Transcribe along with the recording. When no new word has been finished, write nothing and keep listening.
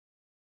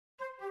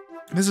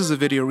This is a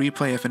video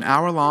replay of an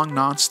hour-long,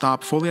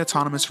 non-stop, fully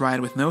autonomous ride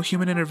with no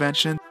human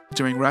intervention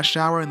during rush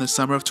hour in the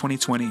summer of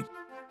 2020.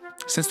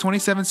 Since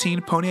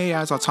 2017,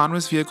 Pony.ai's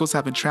autonomous vehicles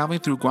have been traveling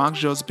through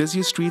Guangzhou's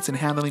busiest streets and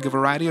handling a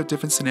variety of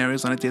different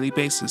scenarios on a daily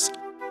basis.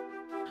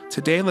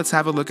 Today, let's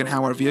have a look at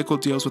how our vehicle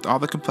deals with all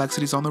the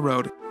complexities on the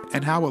road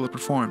and how well it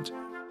performed.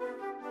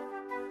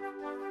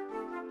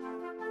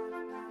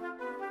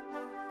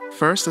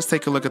 First, let's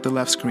take a look at the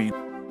left screen,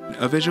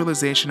 a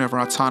visualization of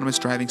our autonomous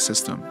driving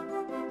system.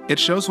 It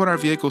shows what our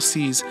vehicle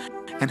sees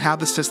and how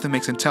the system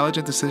makes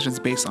intelligent decisions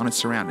based on its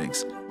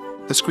surroundings.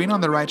 The screen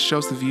on the right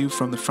shows the view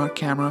from the front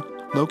camera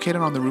located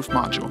on the roof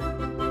module.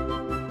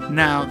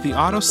 Now, the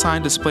auto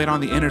sign displayed on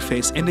the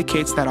interface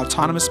indicates that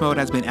autonomous mode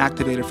has been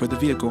activated for the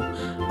vehicle.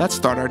 Let's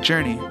start our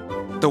journey.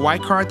 The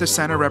white car at the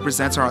center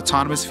represents our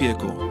autonomous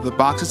vehicle. The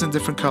boxes in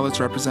different colors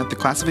represent the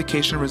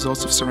classification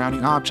results of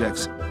surrounding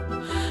objects.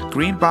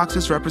 Green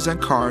boxes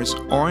represent cars,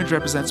 orange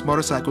represents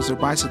motorcycles or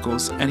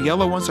bicycles, and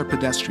yellow ones are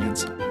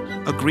pedestrians.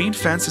 A green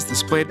fence is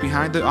displayed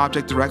behind the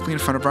object directly in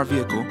front of our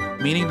vehicle,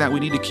 meaning that we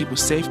need to keep a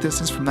safe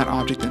distance from that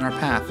object in our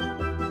path.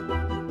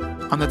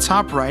 On the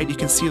top right, you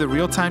can see the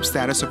real-time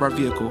status of our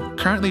vehicle,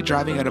 currently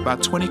driving at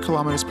about 20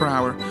 km per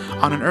hour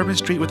on an urban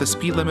street with a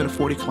speed limit of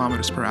 40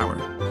 km per hour.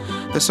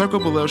 The circle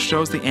below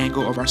shows the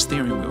angle of our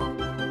steering wheel.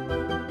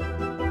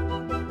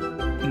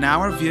 Now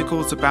our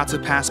vehicle is about to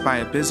pass by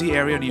a busy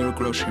area near a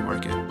grocery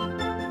market.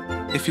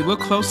 If you look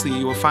closely,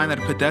 you will find that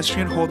a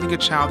pedestrian holding a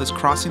child is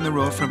crossing the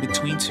road from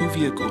between two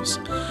vehicles.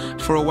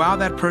 For a while,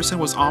 that person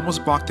was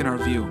almost blocked in our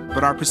view,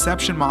 but our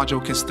perception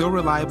module can still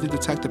reliably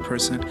detect the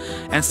person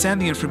and send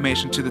the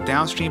information to the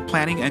downstream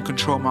planning and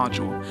control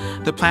module.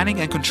 The planning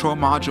and control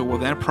module will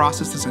then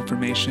process this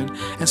information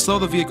and slow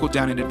the vehicle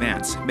down in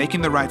advance,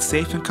 making the ride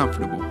safe and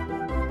comfortable.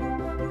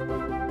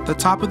 The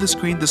top of the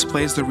screen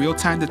displays the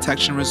real-time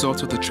detection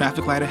results of the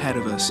traffic light ahead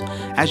of us.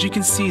 As you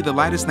can see, the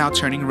light is now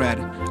turning red.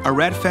 A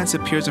red fence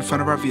appears in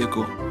front of our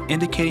vehicle,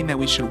 indicating that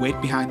we should wait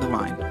behind the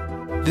line.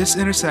 This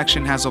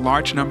intersection has a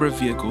large number of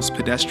vehicles,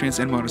 pedestrians,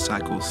 and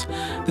motorcycles.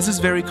 This is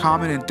very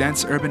common in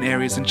dense urban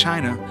areas in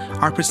China.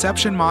 Our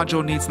perception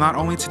module needs not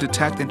only to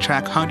detect and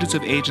track hundreds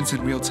of agents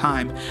in real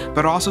time,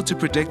 but also to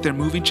predict their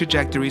moving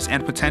trajectories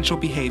and potential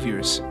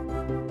behaviors.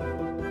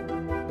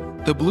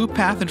 The blue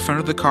path in front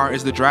of the car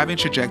is the driving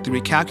trajectory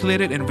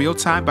calculated in real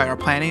time by our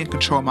planning and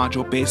control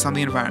module based on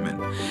the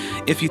environment.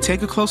 If you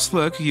take a close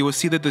look, you will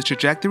see that the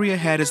trajectory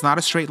ahead is not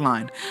a straight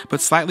line, but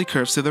slightly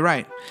curves to the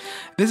right.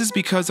 This is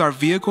because our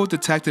vehicle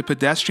detected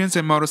pedestrians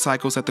and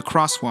motorcycles at the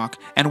crosswalk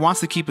and wants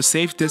to keep a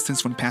safe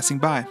distance when passing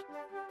by.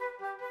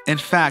 In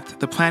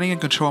fact, the planning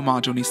and control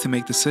module needs to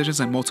make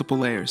decisions on multiple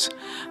layers.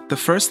 The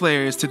first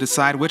layer is to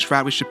decide which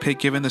route we should pick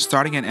given the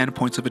starting and end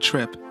points of a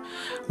trip.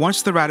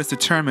 Once the route is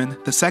determined,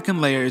 the second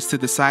layer is to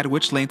decide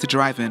which lane to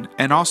drive in,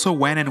 and also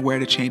when and where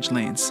to change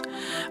lanes.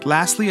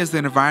 Lastly, as the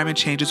environment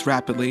changes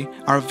rapidly,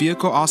 our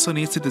vehicle also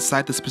needs to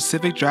decide the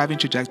specific driving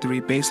trajectory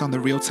based on the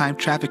real-time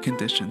traffic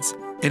conditions.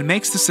 It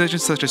makes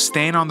decisions such as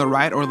staying on the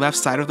right or left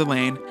side of the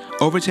lane,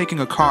 overtaking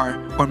a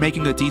car, or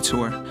making a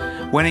detour.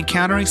 When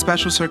encountering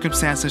special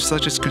circumstances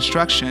such as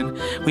construction,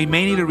 we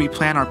may need to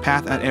replan our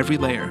path at every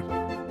layer.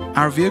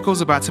 Our vehicle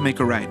is about to make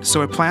a right,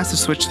 so it plans to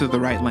switch to the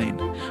right lane.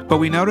 But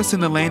we notice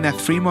in the lane that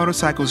 3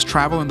 motorcycles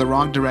travel in the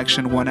wrong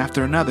direction one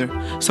after another,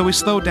 so we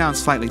slow down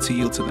slightly to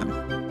yield to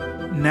them.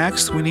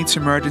 Next, we need to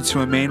merge into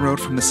a main road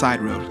from the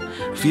side road.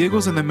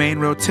 Vehicles in the main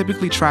road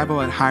typically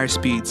travel at higher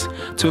speeds.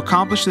 To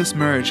accomplish this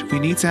merge, we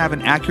need to have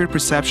an accurate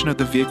perception of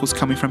the vehicles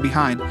coming from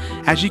behind.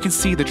 As you can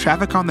see, the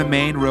traffic on the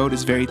main road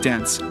is very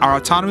dense. Our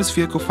autonomous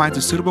vehicle finds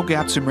a suitable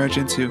gap to merge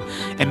into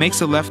and makes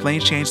the left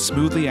lane change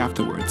smoothly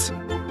afterwards.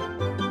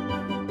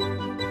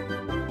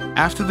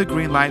 After the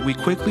green light, we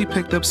quickly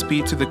picked up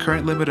speed to the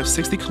current limit of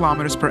 60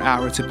 km per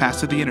hour to pass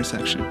through the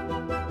intersection.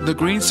 The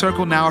green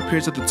circle now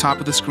appears at the top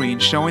of the screen,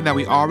 showing that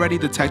we already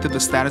detected the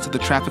status of the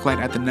traffic light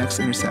at the next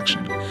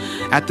intersection.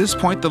 At this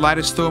point, the light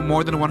is still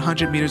more than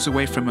 100 meters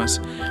away from us,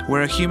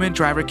 where a human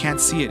driver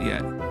can't see it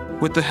yet.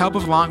 With the help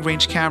of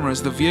long-range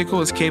cameras, the vehicle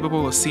is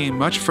capable of seeing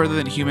much further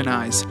than human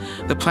eyes.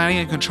 The planning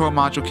and control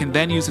module can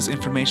then use this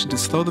information to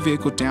slow the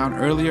vehicle down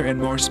earlier and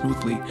more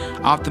smoothly,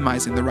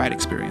 optimizing the ride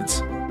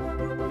experience.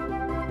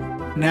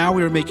 Now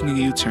we are making a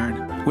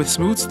U-turn. With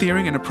smooth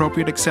steering and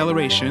appropriate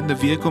acceleration, the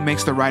vehicle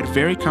makes the ride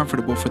very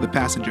comfortable for the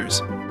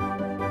passengers.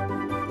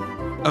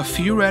 A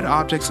few red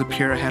objects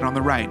appear ahead on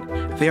the right.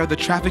 They are the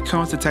traffic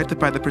cones detected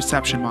by the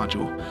perception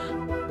module.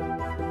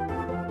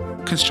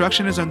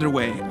 Construction is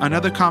underway,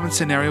 another common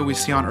scenario we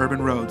see on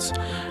urban roads.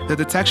 The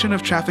detection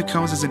of traffic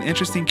cones is an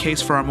interesting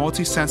case for our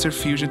multi-sensor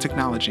fusion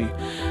technology.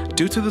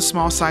 Due to the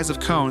small size of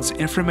cones,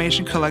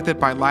 information collected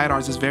by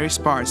LiDARs is very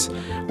sparse,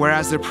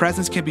 whereas their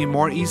presence can be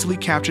more easily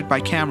captured by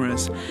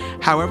cameras.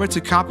 However,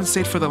 to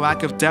compensate for the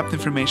lack of depth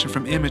information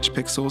from image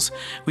pixels,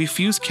 we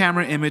fuse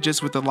camera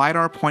images with the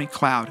LiDAR point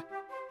cloud.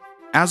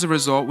 As a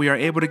result, we are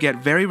able to get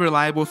very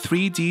reliable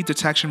 3D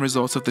detection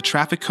results of the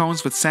traffic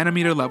cones with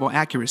centimeter level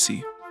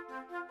accuracy.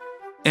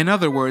 In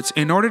other words,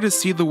 in order to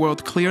see the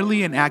world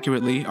clearly and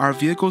accurately, our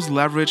vehicles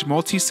leverage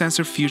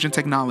multi-sensor fusion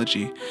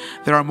technology.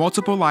 There are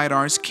multiple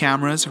LiDARs,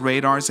 cameras,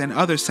 radars, and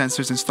other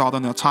sensors installed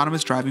on the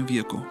autonomous driving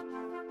vehicle.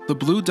 The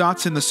blue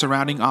dots in the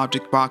surrounding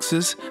object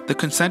boxes, the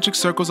concentric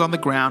circles on the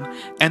ground,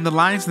 and the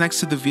lines next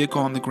to the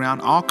vehicle on the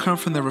ground all come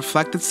from the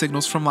reflected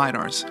signals from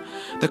LiDARs.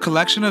 The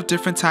collection of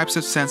different types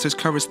of sensors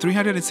covers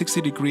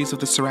 360 degrees of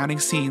the surrounding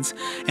scenes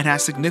and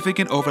has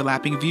significant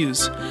overlapping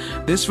views.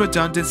 This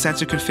redundant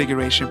sensor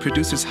configuration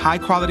produces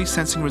high-quality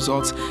sensing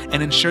results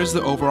and ensures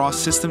the overall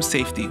system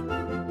safety.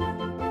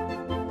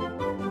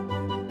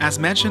 As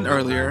mentioned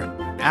earlier,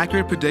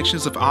 accurate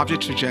predictions of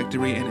object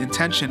trajectory and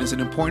intention is an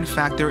important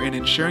factor in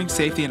ensuring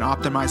safety and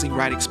optimizing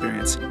ride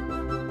experience.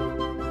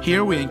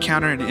 Here we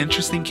encounter an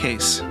interesting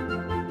case.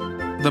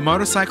 The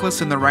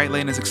motorcyclist in the right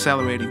lane is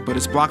accelerating, but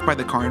is blocked by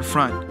the car in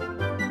front.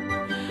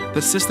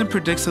 The system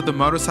predicts that the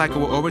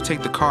motorcycle will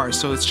overtake the car,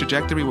 so its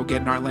trajectory will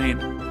get in our lane.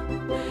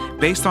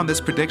 Based on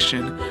this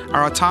prediction,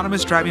 our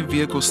autonomous driving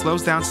vehicle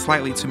slows down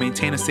slightly to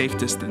maintain a safe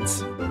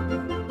distance.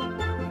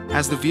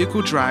 As the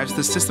vehicle drives,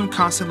 the system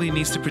constantly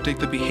needs to predict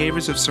the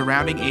behaviors of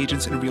surrounding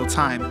agents in real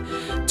time.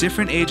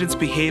 Different agents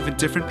behave in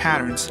different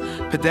patterns.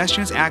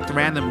 Pedestrians act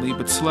randomly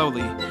but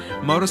slowly.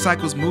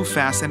 Motorcycles move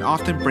fast and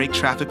often break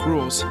traffic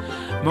rules.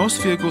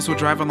 Most vehicles will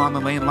drive along the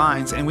lane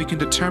lines, and we can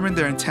determine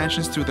their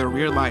intentions through their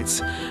rear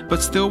lights,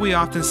 but still we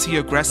often see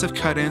aggressive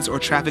cut-ins or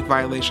traffic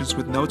violations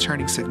with no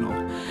turning signal.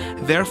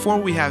 Therefore,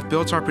 we have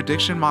built our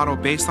prediction model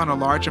based on a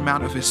large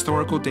amount of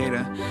historical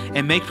data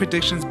and make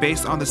predictions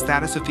based on the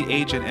status of the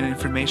agent and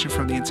information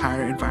from the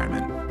entire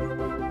environment.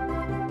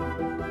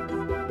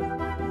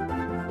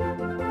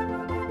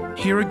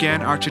 Here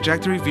again, our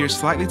trajectory veers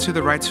slightly to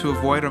the right to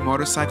avoid a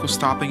motorcycle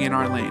stopping in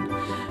our lane.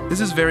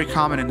 This is very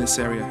common in this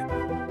area.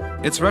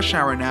 It's rush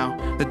hour now,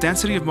 the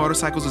density of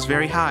motorcycles is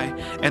very high,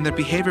 and their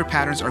behavior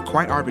patterns are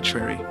quite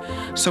arbitrary,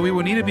 so we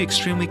will need to be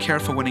extremely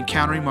careful when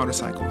encountering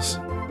motorcycles.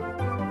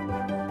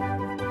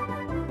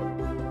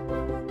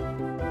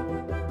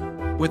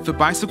 With the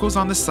bicycles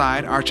on the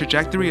side, our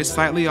trajectory is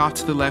slightly off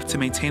to the left to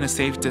maintain a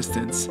safe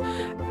distance.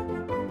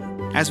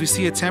 As we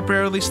see a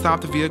temporarily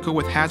stopped vehicle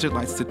with hazard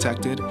lights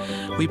detected,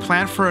 we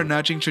plan for a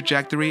nudging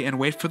trajectory and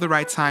wait for the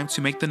right time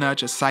to make the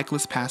nudge as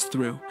cyclists pass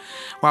through.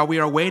 While we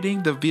are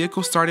waiting, the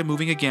vehicle started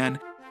moving again,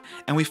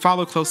 and we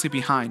follow closely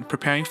behind,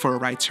 preparing for a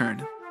right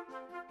turn.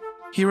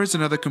 Here is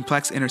another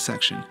complex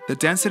intersection. The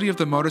density of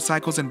the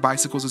motorcycles and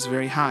bicycles is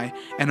very high,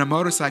 and a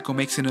motorcycle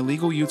makes an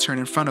illegal U-turn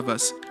in front of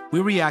us.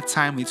 We react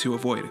timely to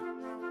avoid.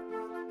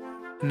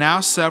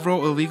 Now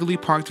several illegally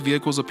parked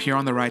vehicles appear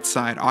on the right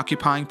side,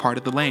 occupying part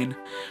of the lane.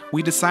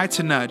 We decide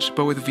to nudge,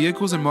 but with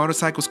vehicles and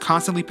motorcycles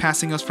constantly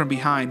passing us from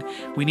behind,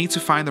 we need to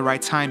find the right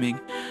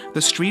timing.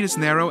 The street is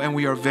narrow and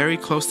we are very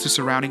close to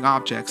surrounding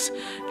objects.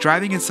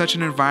 Driving in such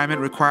an environment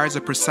requires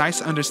a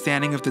precise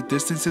understanding of the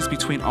distances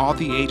between all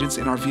the agents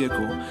in our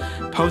vehicle,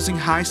 posing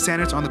high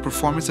standards on the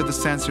performance of the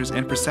sensors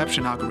and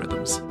perception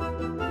algorithms.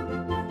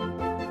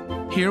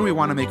 Here we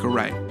want to make a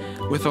right.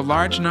 With a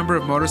large number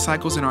of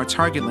motorcycles in our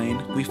target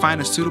lane, we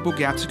find a suitable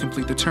gap to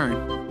complete the turn.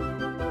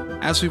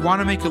 As we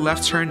want to make a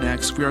left turn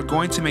next, we are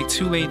going to make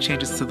 2 lane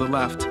changes to the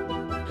left.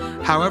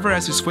 However,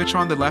 as we switch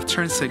on the left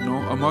turn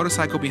signal, a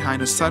motorcycle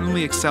behind us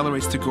suddenly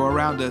accelerates to go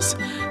around us,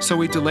 so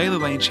we delay the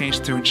lane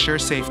change to ensure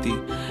safety.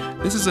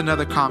 This is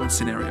another common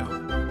scenario.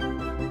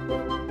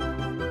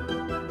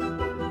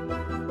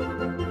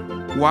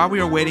 While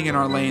we are waiting in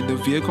our lane, the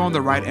vehicle on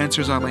the right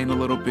enters our lane a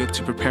little bit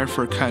to prepare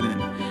for a cut-in.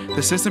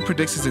 The system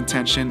predicts its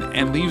intention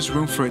and leaves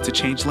room for it to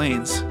change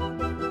lanes.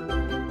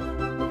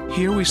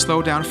 Here we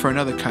slow down for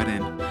another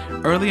cut-in.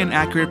 Early and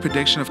accurate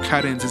prediction of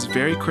cut-ins is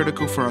very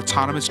critical for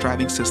autonomous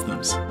driving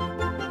systems.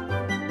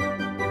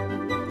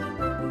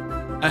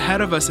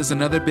 Ahead of us is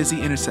another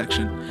busy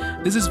intersection.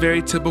 This is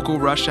very typical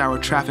rush hour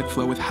traffic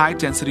flow with high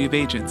density of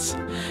agents.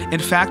 In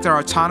fact, our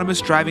autonomous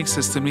driving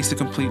system needs to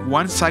complete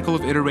 1 cycle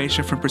of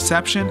iteration from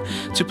perception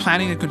to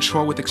planning and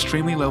control with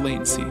extremely low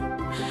latency.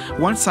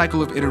 1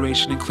 cycle of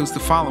iteration includes the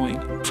following: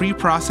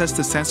 pre-process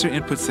the sensor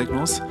input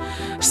signals,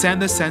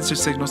 send the sensor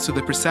signals to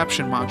the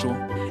perception module,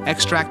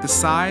 extract the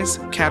size,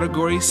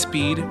 category,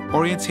 speed,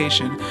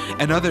 orientation,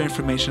 and other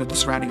information of the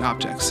surrounding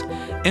objects.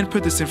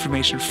 Input this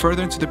information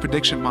further into the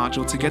prediction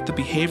module to get the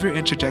behavior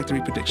and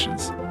trajectory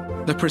predictions.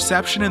 The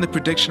perception and the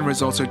prediction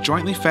results are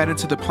jointly fed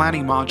into the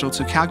planning module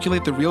to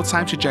calculate the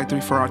real-time trajectory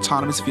for our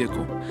autonomous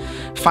vehicle.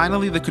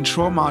 Finally, the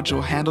control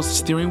module handles the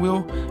steering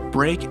wheel,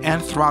 brake,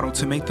 and throttle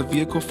to make the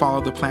vehicle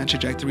follow the planned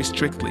trajectory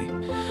strictly.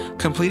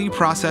 Completing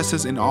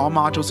processes in all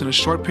modules in a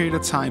short period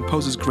of time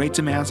poses great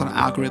demands on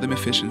algorithm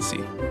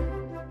efficiency.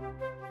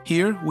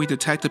 Here, we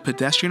detect a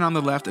pedestrian on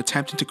the left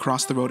attempting to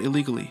cross the road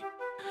illegally.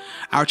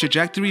 Our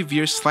trajectory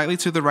veers slightly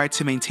to the right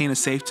to maintain a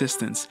safe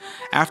distance,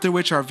 after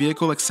which our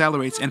vehicle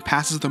accelerates and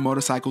passes the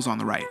motorcycles on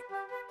the right.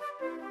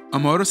 A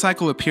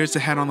motorcycle appears to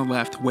head on the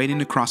left, waiting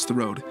to cross the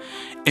road.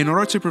 In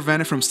order to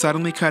prevent it from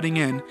suddenly cutting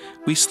in,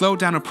 we slow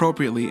down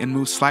appropriately and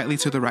move slightly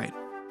to the right.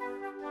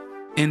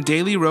 In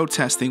daily road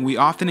testing, we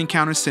often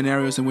encounter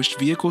scenarios in which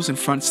vehicles in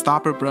front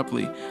stop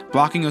abruptly,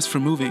 blocking us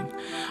from moving.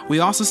 We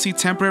also see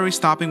temporary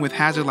stopping with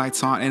hazard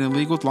lights on and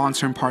illegal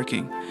long-term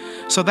parking.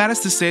 So that is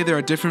to say there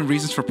are different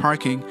reasons for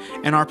parking,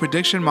 and our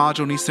prediction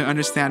module needs to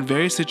understand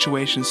various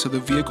situations so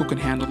the vehicle can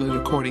handle it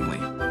accordingly.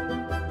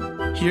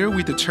 Here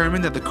we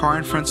determine that the car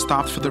in front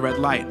stopped for the red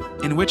light,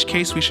 in which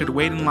case we should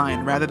wait in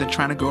line rather than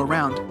trying to go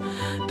around.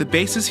 The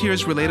basis here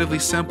is relatively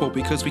simple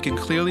because we can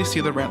clearly see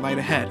the red light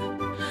ahead.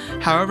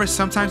 However,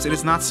 sometimes it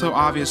is not so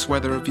obvious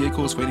whether a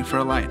vehicle is waiting for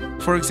a light.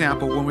 For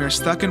example, when we are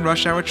stuck in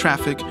rush hour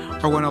traffic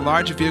or when a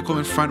large vehicle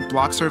in front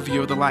blocks our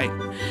view of the light.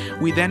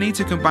 We then need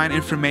to combine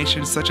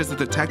information such as the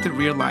detected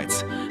rear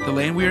lights, the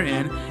lane we are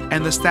in,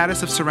 and the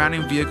status of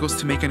surrounding vehicles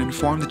to make an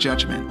informed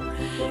judgment.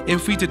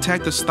 If we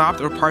detect a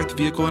stopped or parked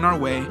vehicle in our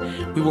way,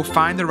 we will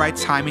find the right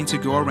timing to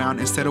go around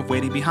instead of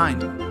waiting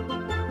behind.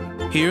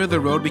 Here, the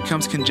road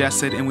becomes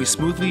congested and we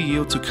smoothly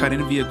yield to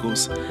cut-in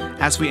vehicles.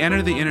 As we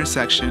enter the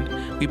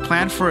intersection, we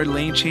plan for a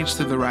lane change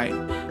to the right.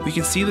 We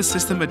can see the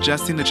system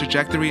adjusting the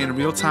trajectory in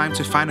real time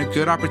to find a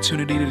good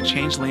opportunity to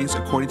change lanes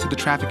according to the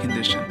traffic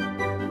condition.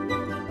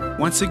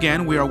 Once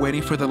again, we are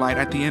waiting for the light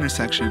at the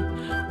intersection.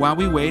 While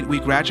we wait,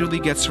 we gradually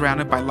get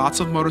surrounded by lots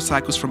of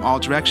motorcycles from all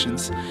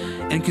directions.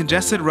 In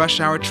congested rush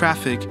hour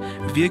traffic,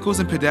 vehicles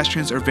and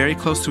pedestrians are very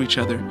close to each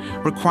other,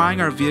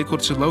 requiring our vehicle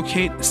to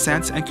locate,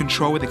 sense, and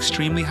control with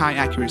extremely high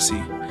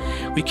accuracy.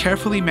 We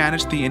carefully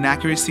manage the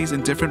inaccuracies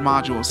in different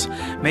modules,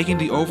 making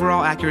the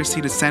overall accuracy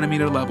to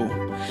centimeter level.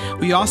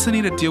 We also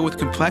need to deal with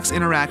complex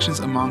interactions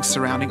among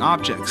surrounding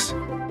objects.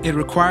 It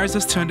requires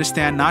us to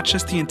understand not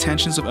just the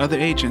intentions of other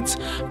agents,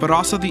 but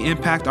also the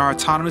impact our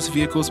autonomous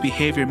vehicle's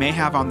behavior may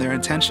have on their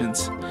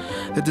intentions.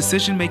 The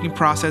decision-making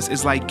process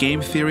is like game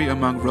theory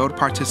among road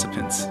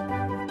participants.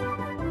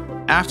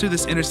 After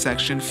this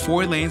intersection,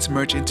 4 lanes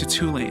merge into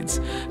 2 lanes,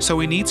 so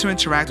we need to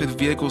interact with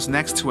vehicles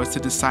next to us to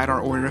decide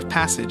our order of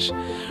passage.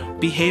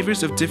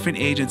 Behaviors of different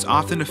agents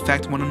often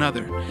affect one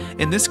another.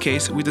 In this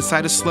case, we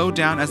decide to slow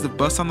down as the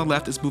bus on the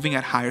left is moving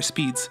at higher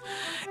speeds.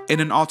 In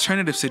an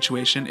alternative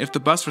situation, if the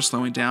bus were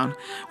slowing down,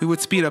 we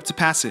would speed up to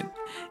pass it.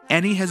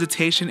 Any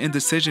hesitation in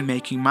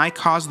decision-making might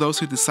cause those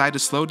who decide to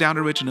slow down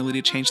originally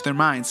to change their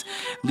minds,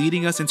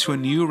 leading us into a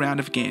new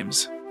round of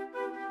games.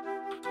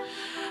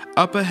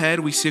 Up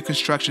ahead, we see a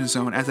construction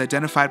zone as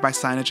identified by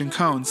signage and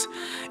cones.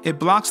 It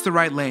blocks the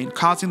right lane,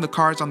 causing the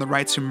cars on the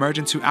right to merge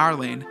into our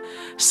lane.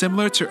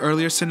 Similar to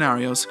earlier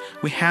scenarios,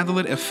 we handle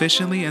it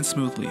efficiently and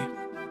smoothly.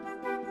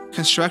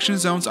 Construction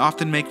zones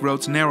often make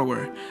roads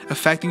narrower,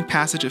 affecting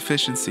passage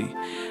efficiency.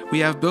 We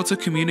have built a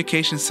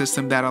communication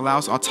system that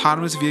allows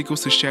autonomous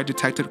vehicles to share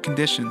detected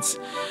conditions.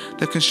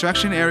 The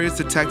construction areas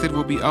detected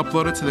will be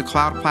uploaded to the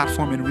cloud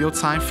platform in real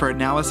time for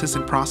analysis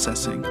and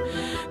processing.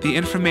 The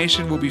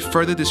information will be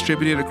further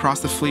distributed across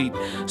the fleet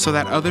so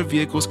that other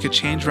vehicles could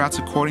change routes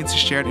according to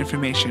shared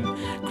information,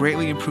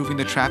 greatly improving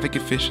the traffic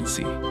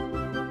efficiency.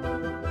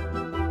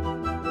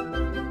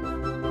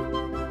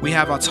 We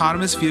have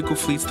autonomous vehicle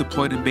fleets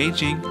deployed in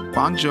Beijing,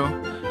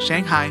 Guangzhou,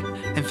 Shanghai,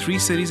 and 3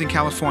 cities in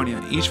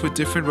California, each with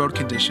different road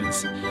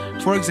conditions.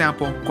 For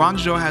example,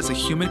 Guangzhou has a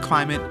humid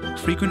climate,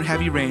 frequent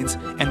heavy rains,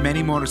 and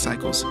many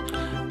motorcycles.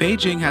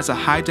 Beijing has a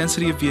high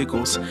density of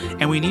vehicles,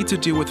 and we need to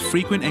deal with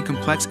frequent and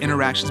complex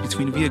interactions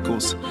between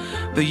vehicles.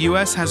 The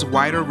US has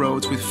wider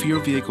roads with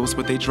fewer vehicles,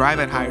 but they drive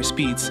at higher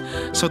speeds,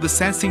 so the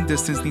sensing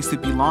distance needs to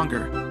be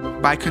longer.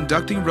 By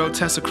conducting road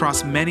tests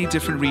across many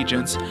different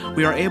regions,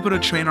 we are able to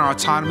train our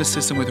autonomous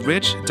system with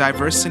rich,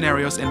 diverse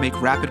scenarios and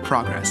make rapid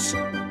progress.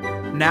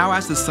 Now,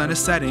 as the sun is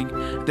setting,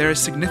 there is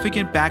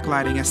significant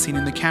backlighting as seen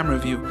in the camera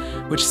view,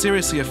 which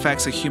seriously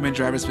affects a human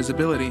driver's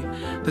visibility.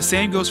 The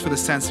same goes for the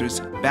sensors.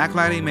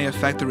 Backlighting may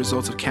affect the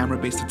results of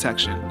camera-based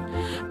detection.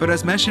 But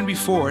as mentioned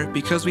before,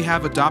 because we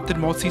have adopted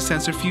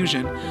multi-sensor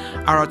fusion,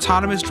 our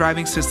autonomous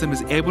driving system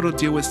is able to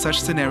deal with such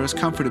scenarios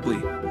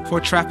comfortably. For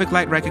traffic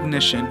light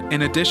recognition,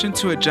 in addition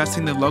to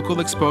adjusting the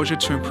local exposure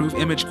to improve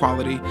image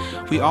quality,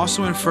 we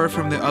also infer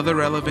from the other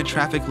relevant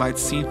traffic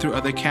lights seen through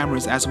other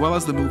cameras as well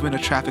as the movement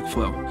of traffic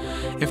flow.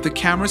 If the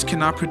cameras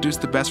cannot produce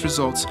the best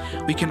results,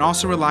 we can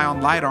also rely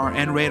on LiDAR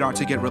and radar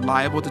to get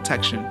reliable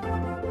detection.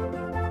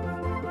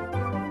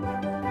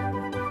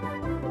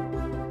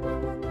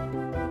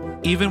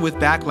 Even with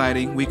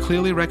backlighting, we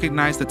clearly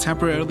recognize the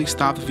temporarily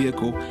stopped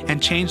vehicle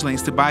and change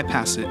lanes to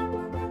bypass it.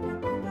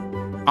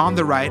 On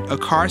the right, a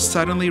car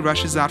suddenly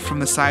rushes out from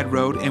the side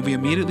road and we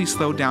immediately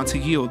slow down to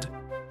yield.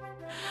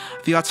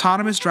 The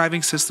autonomous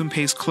driving system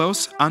pays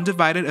close,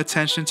 undivided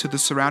attention to the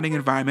surrounding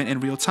environment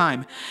in real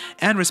time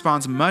and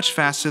responds much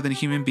faster than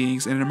human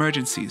beings in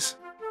emergencies.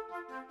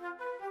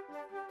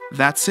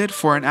 That's it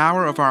for an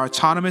hour of our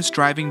autonomous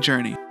driving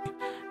journey.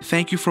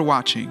 Thank you for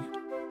watching.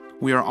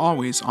 We are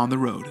always on the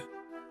road.